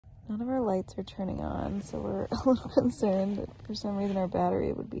None of our lights are turning on, so we're a little concerned that for some reason our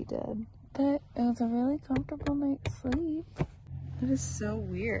battery would be dead. But it was a really comfortable night's sleep. That is so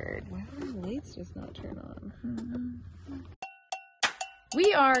weird. Why would the lights just not turn on?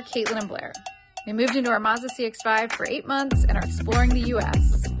 We are Caitlin and Blair. We moved into our Mazda CX-5 for 8 months and are exploring the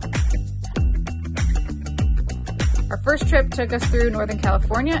US. Our first trip took us through Northern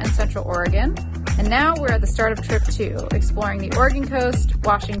California and Central Oregon, and now we're at the start of trip 2, exploring the Oregon coast,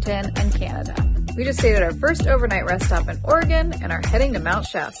 Washington, and Canada. We just stayed at our first overnight rest stop in Oregon and are heading to Mt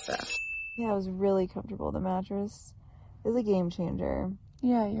Shasta. Yeah, it was really comfortable. The mattress is a game changer.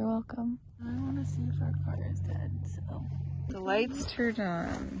 Yeah, you're welcome. I want to see if our car is dead, so. The lights turned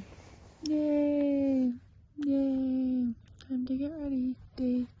on. Yay! Yay! Time to get ready.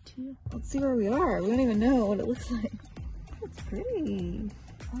 Day 2. Let's see where we are. We don't even know what it looks like. It's pretty.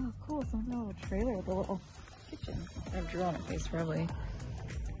 Oh, cool. Someone's got a little trailer with a little kitchen. I have drill on her face, probably.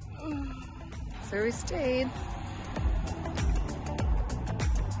 So we stayed.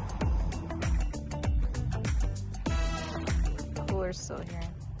 The cooler's still here.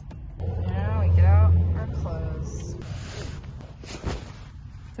 Now we get out our clothes.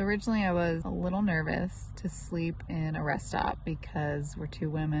 So originally I was a little nervous to sleep in a rest stop because we're 2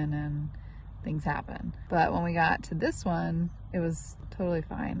 women and things happen. But when we got to this one, it was totally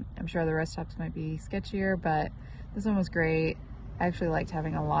fine. I'm sure the rest stops might be sketchier, but this one was great. I actually liked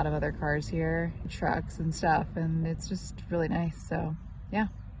having a lot of other cars here, trucks and stuff, and it's just really nice. So yeah,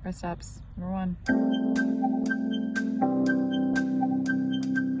 rest stops, number 1.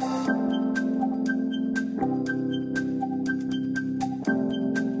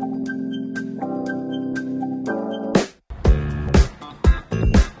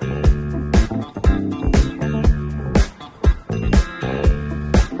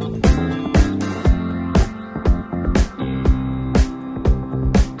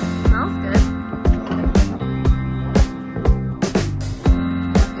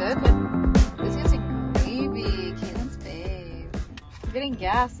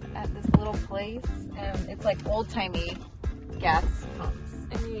 Gas at this little place, and it's like old-timey gas pumps.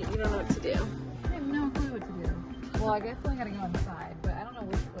 And you don't know what to do. I have no clue what to do. Well, I definitely gotta go inside, but I don't know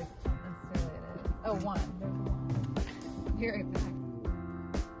which like pump necessarily it is. Oh, one. There's one. Be right back.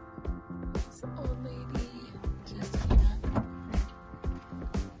 This old lady just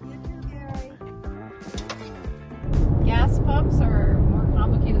gas pumps are more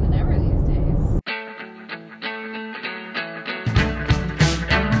complicated than ever these days.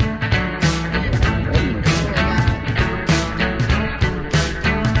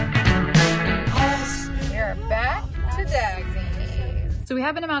 So we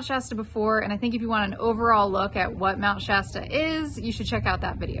have been to Mt Shasta before, and I think if you want an overall look at what Mt Shasta is, you should check out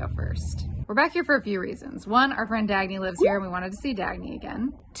that video first. We're back here for a few reasons. 1, our friend Dagny lives here and we wanted to see Dagny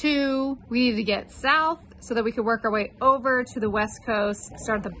again. 2, we needed to get south so that we could work our way over to the west coast,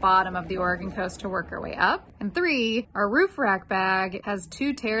 start at the bottom of the Oregon coast to work our way up. And 3, our roof rack bag has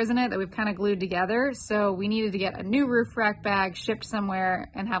 2 tears in it that we've kind of glued together, so we needed to get a new roof rack bag shipped somewhere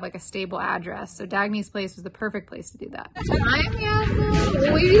and have like a stable address. So Dagny's place was the perfect place to do that. I'm young.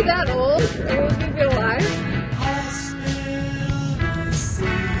 Will we be that old? Or will we be alive?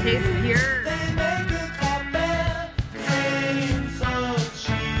 Tastes pure.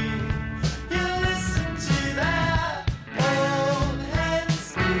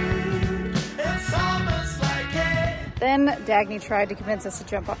 Then Dagny tried to convince us to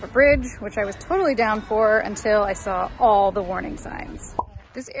jump off a bridge, which I was totally down for until I saw all the warning signs.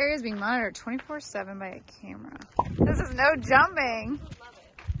 This area is being monitored 24/7 by a camera. This is no jumping.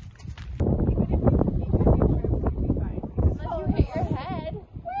 Oh, hit your head.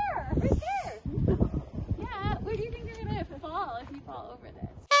 Where? Right there. Yeah, where do you think you're gonna fall if you fall over this?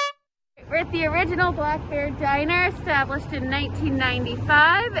 We're at the original Black Bear Diner, established in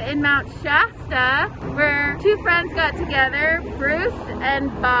 1995 in Mt Shasta, where 2 friends got together, Bruce and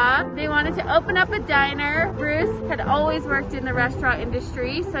Bob. They wanted to open up a diner. Bruce had always worked in the restaurant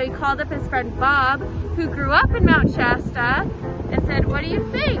industry, so he called up his friend Bob, who grew up in Mt Shasta, and said, "What do you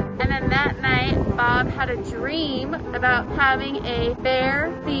think?" And then that night, Bob had a dream about having a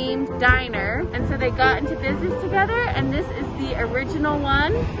bear-themed diner, and so they got into business together, and this is the original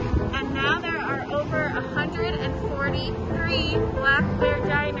one. And now there are over 143 Black Bear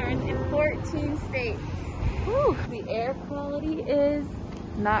diners in 14 states. Whew, the air quality is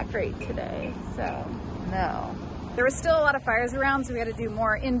not great today, so no. There was still a lot of fires around, so we had to do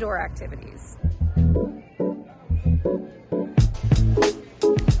more indoor activities.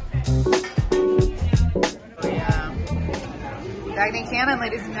 Oh yeah. Dagny Cannon,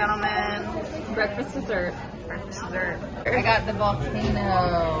 ladies and gentlemen. Breakfast dessert. Breakfast dessert. I got the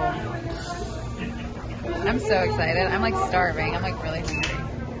volcano. I'm so excited. I'm like starving. I'm like really hungry.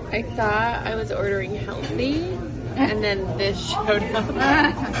 I thought I was ordering healthy, and then this showed up.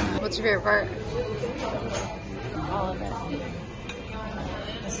 What's your favorite part? All of it.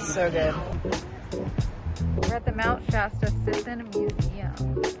 This is so good. We're at the Mt Shasta Sisson Museum.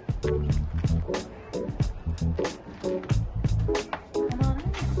 Come on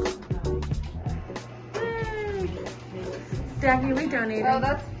in. Jackie, we donated. Oh,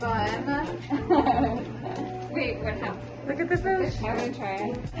 that's fun. Wait, what happened? Look at the fish. I'm gonna try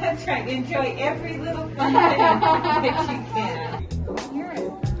it. That's right. Enjoy every little fun thing that you can. Here it is.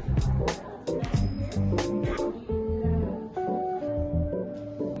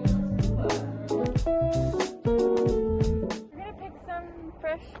 We're gonna pick some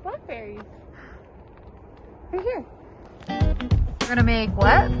fresh blackberries. Right here. We're gonna make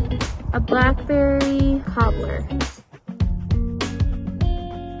what? A blackberry cobbler.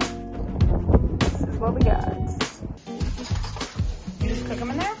 This is what we got. You just cook them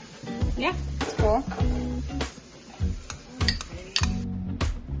in there? Yeah. That's cool.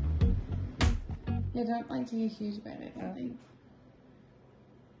 You don't like to get huge bite, I don't think.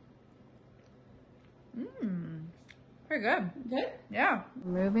 Pretty good. Good? Yeah.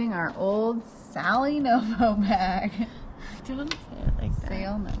 Removing our old Sally Novo bag. Don't say it like that.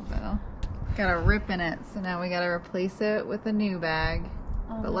 Sail Novo. Got a rip in it, so now we gotta replace it with a new bag.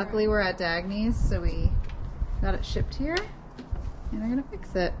 But luckily we're at Dagny's, so we got it shipped here, and we're gonna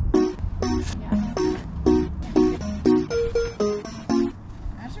fix it. Yeah.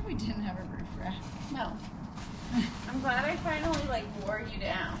 Imagine we didn't have a roof rack. No. I'm glad I finally wore you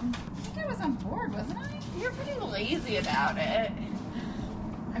down. I think I was on board, wasn't I? You're pretty lazy about it.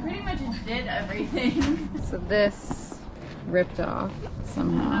 I pretty much did everything. So this ripped off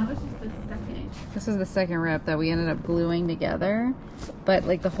somehow. That was just the second. This was the second rip that we ended up gluing together, but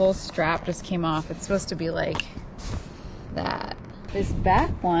like the whole strap just came off. It's supposed to be like that. This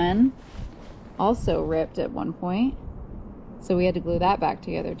back one also ripped at one point, so we had to glue that back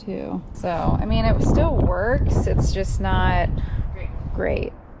together too. So, I mean, it still works. It's just not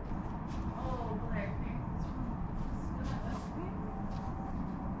great. Oh, Blair.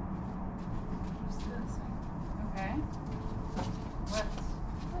 Okay. What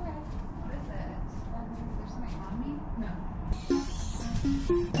is it? There's something on me? No.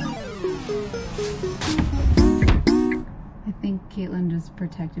 I think Caitlin just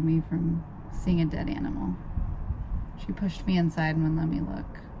protected me from seeing a dead animal. She pushed me inside and wouldn't let me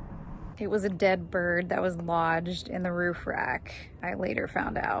look. It was a dead bird that was lodged in the roof rack, I later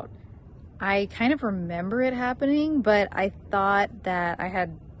found out. I kind of remember it happening, but I thought that I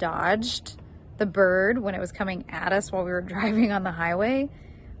had dodged the bird when it was coming at us while we were driving on the highway,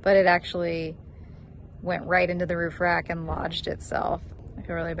 but it actually went right into the roof rack and lodged itself. I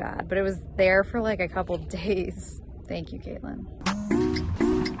feel really bad, but it was there for like a couple days. Thank you, Caitlin.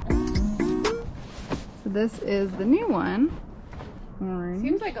 So this is the new one.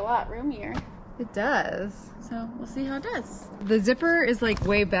 Seems like a lot roomier. It does. So we'll see how it does. The zipper is like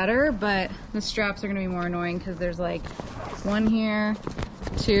way better, but the straps are gonna be more annoying because there's like one here,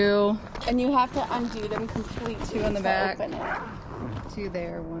 two. And you have to undo them completely. Two in the back. Open it. Two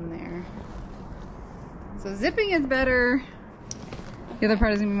there, one there. So zipping is better. The other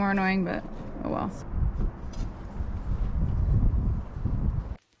part is gonna be more annoying, but oh well.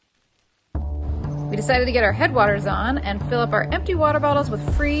 We decided to get our Headwaters on and fill up our empty water bottles with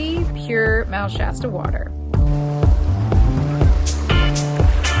free, pure Mt Shasta water.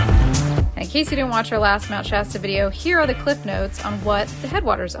 In case you didn't watch our last Mt Shasta video, here are the cliff notes on what the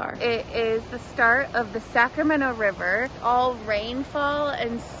Headwaters are. It is the start of the Sacramento River, all rainfall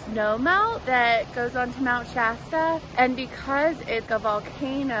and snow melt that goes onto Mt Shasta. And because it's a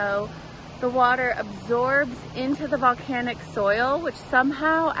volcano, the water absorbs into the volcanic soil, which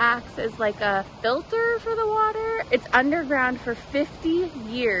somehow acts as like a filter for the water. It's underground for 50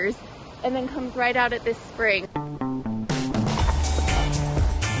 years and then comes right out at this spring.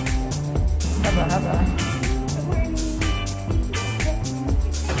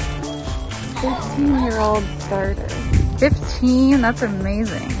 15-year-old starter. 15? That's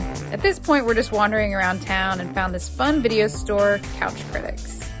amazing. At this point, we're just wandering around town and found this fun video store, Couch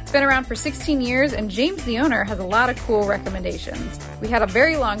Critics. It's been around for 16 years, and James, the owner, has a lot of cool recommendations. We had a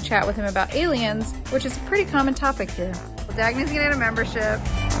very long chat with him about aliens, which is a pretty common topic here. Well, Dagny's gonna get a membership.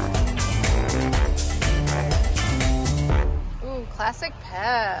 Ooh, classic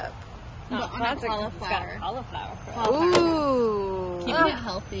pep. Classic Cauliflower. Ooh. Keeping it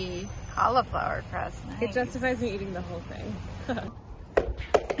healthy. Cauliflower crust. Nice. It justifies me eating the whole thing.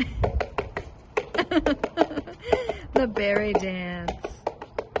 The berry dance.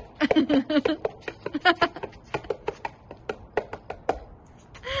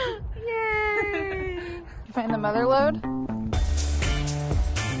 mother lode?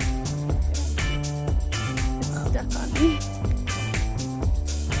 It's stuck on me.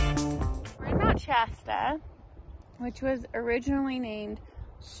 We're in Mount Shasta, which was originally named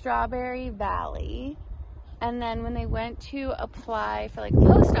Strawberry Valley. And then when they went to apply for like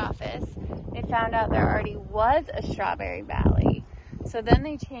post office, they found out there already was a Strawberry Valley. So then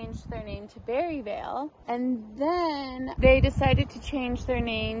they changed their name to Berryvale. And then they decided to change their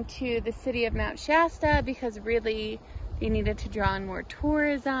name to the city of Mount Shasta because really they needed to draw in more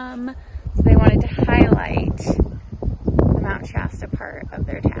tourism. So they wanted to highlight the Mount Shasta part of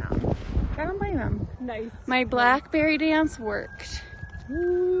their town. I don't blame them. Nice. My Blackberry dance worked.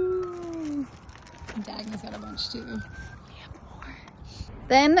 Woo. Dagny's got a bunch too. We have more.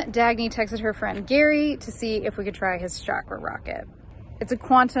 Then Dagny texted her friend Gary to see if we could try his Chakra Rocket. It's a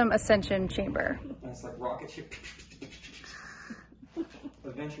quantum ascension chamber. It's like rocket ship.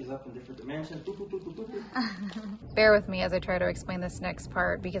 Adventures up in different dimensions. Boop, boop, boop, boop, boop. Bear with me as I try to explain this next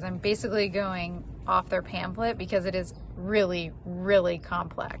part because I'm basically going off their pamphlet because it is really, really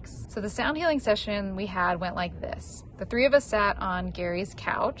complex. So the sound healing session we had went like this. The three of us sat on Gary's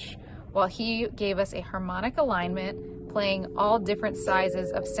couch while he gave us a harmonic alignment, playing all different sizes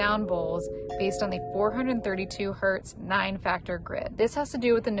of sound bowls based on the 432 Hertz 9-factor grid. This has to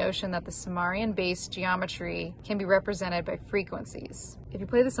do with the notion that the Sumerian-based geometry can be represented by frequencies. If you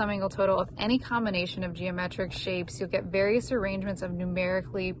play the sum-angle total of any combination of geometric shapes, you'll get various arrangements of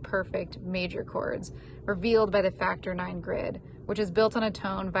numerically perfect major chords, revealed by the factor 9 grid, which is built on a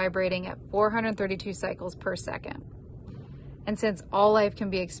tone vibrating at 432 cycles per second. And since all life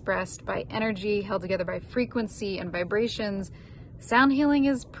can be expressed by energy held together by frequency and vibrations, sound healing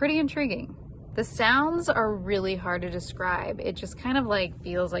is pretty intriguing. The sounds are really hard to describe. It just kind of like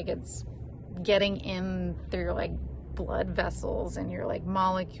feels like it's getting in through your like blood vessels and your like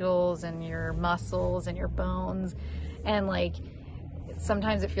molecules and your muscles and your bones. And like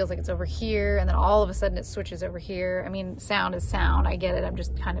sometimes it feels like it's over here and then all of a sudden it switches over here. I mean, sound is sound. I get it. I'm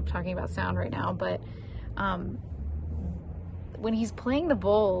just kind of talking about sound right now, but when he's playing the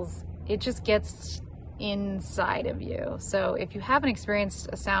bowls, it just gets inside of you. So if you haven't experienced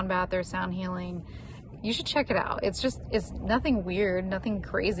a sound bath or sound healing, you should check it out. It's nothing weird, nothing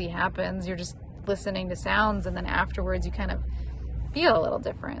crazy happens. You're just listening to sounds and then afterwards you kind of feel a little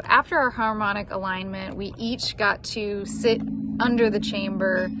different. After our harmonic alignment, we each got to sit under the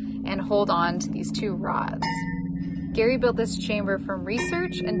chamber and hold on to these two rods. Gary built this chamber from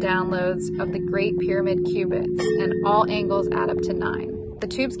research and downloads of the Great Pyramid qubits, and all angles add up to 9. The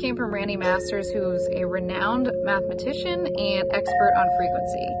tubes came from Randy Masters, who's a renowned mathematician and expert on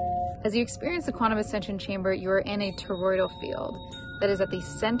frequency. As you experience the quantum ascension chamber, you are in a toroidal field that is at the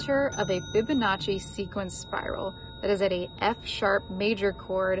center of a Fibonacci sequence spiral that is at a F-sharp major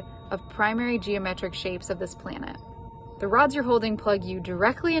chord of primary geometric shapes of this planet. The rods you're holding plug you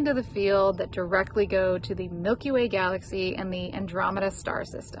directly into the field that directly go to the Milky Way galaxy and the Andromeda star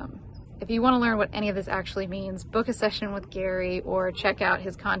system. If you want to learn what any of this actually means, book a session with Gary or check out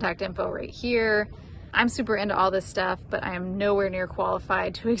his contact info right here. I'm super into all this stuff, but I am nowhere near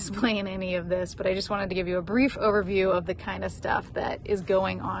qualified to explain any of this, but I just wanted to give you a brief overview of the kind of stuff that is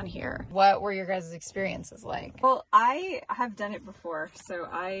going on here. What were your guys' experiences like? Well, I have done it before, so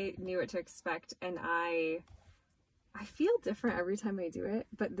I knew what to expect, and I feel different every time I do it,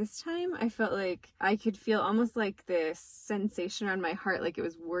 but this time I felt like I could feel almost like this sensation around my heart, like it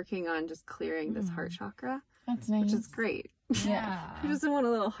was working on just clearing this heart chakra. That's nice. Which is great. Yeah. I just want a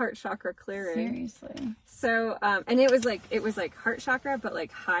little heart chakra clearing. Seriously. So, and it was like heart chakra, but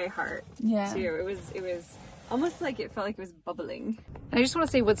like high heart Yeah. too. It was almost like it felt like it was bubbling. And I just want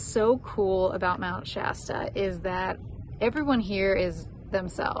to say what's so cool about Mount Shasta is that everyone here is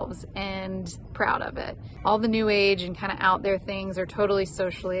themselves and proud of it. All the new age and kind of out there things are totally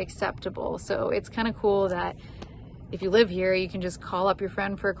socially acceptable. So it's kind of cool that if you live here, you can just call up your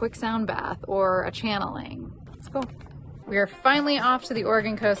friend for a quick sound bath or a channeling. It's cool. We are finally off to the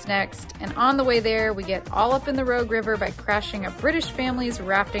Oregon coast next, and on the way there, we get all up in the Rogue River by crashing a British family's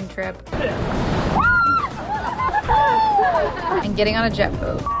rafting trip and getting on a jet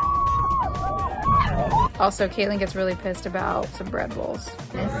boat. Also, Caitlin gets really pissed about some bread bowls.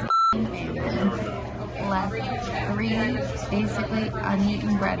 This left 3 basically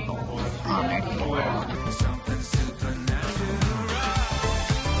uneaten bread bowls on our table.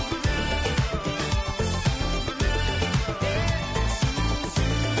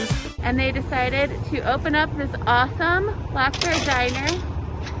 And they decided to open up this awesome Blackberry diner.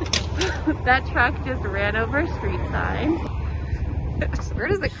 That truck just ran over a street sign. Where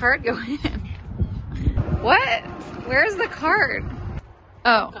does the card go in? What? Where's the card?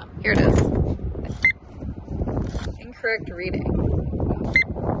 Oh, here it is. correct reading.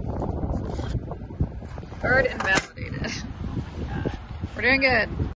 Card invalidated. We're doing good.